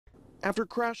After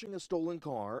crashing a stolen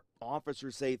car,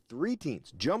 officers say 3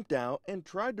 teens jumped out and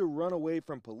tried to run away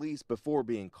from police before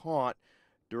being caught.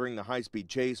 During the high-speed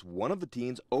chase, one of the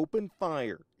teens opened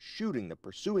fire, shooting the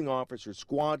pursuing officer's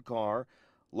squad car.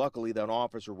 Luckily, that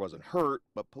officer wasn't hurt,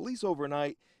 but police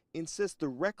overnight insist the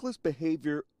reckless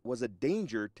behavior was a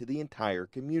danger to the entire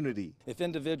community. If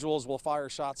individuals will fire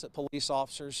shots at police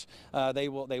officers, they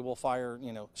will fire,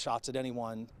 shots at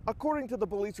anyone. According to the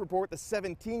police report, the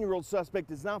 17-year-old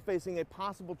suspect is now facing a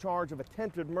possible charge of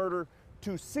attempted murder.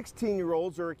 2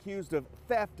 16-year-olds are accused of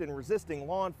theft and resisting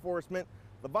law enforcement.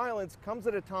 The violence comes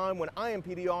at a time when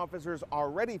IMPD officers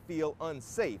already feel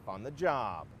unsafe on the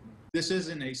job. This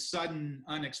isn't a sudden,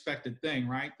 unexpected thing,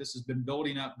 right? This has been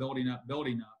building up, building up,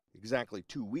 building up. Exactly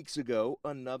 2 weeks ago,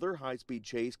 another high-speed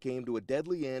chase came to a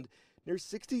deadly end near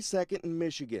 62nd in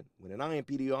Michigan when an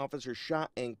IMPD officer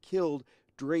shot and killed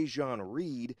Drejon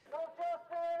Reed.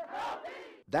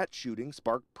 That shooting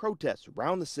sparked protests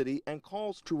around the city and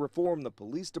calls to reform the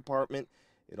police department.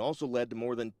 It also led to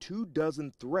more than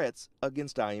 24 threats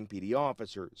against IMPD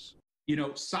officers.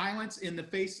 Silence in the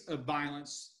face of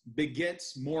violence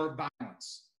begets more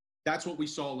violence. That's what we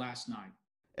saw last night.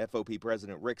 FOP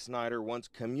President Rick Snyder wants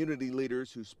community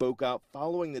leaders who spoke out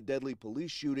following the deadly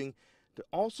police shooting to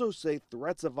also say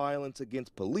threats of violence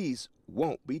against police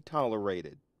won't be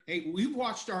tolerated. Hey, we've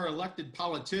watched our elected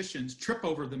politicians trip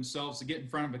over themselves to get in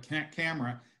front of a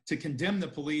camera to condemn the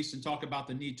police and talk about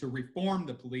the need to reform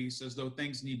the police as though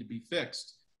things need to be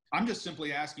fixed. I'm just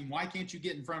simply asking, why can't you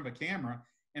get in front of a camera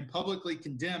and publicly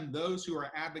condemn those who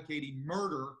are advocating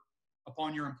murder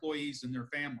upon your employees and their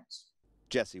families?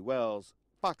 Jesse Wells,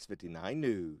 Fox 59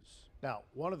 News. Now,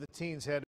 one of the teens had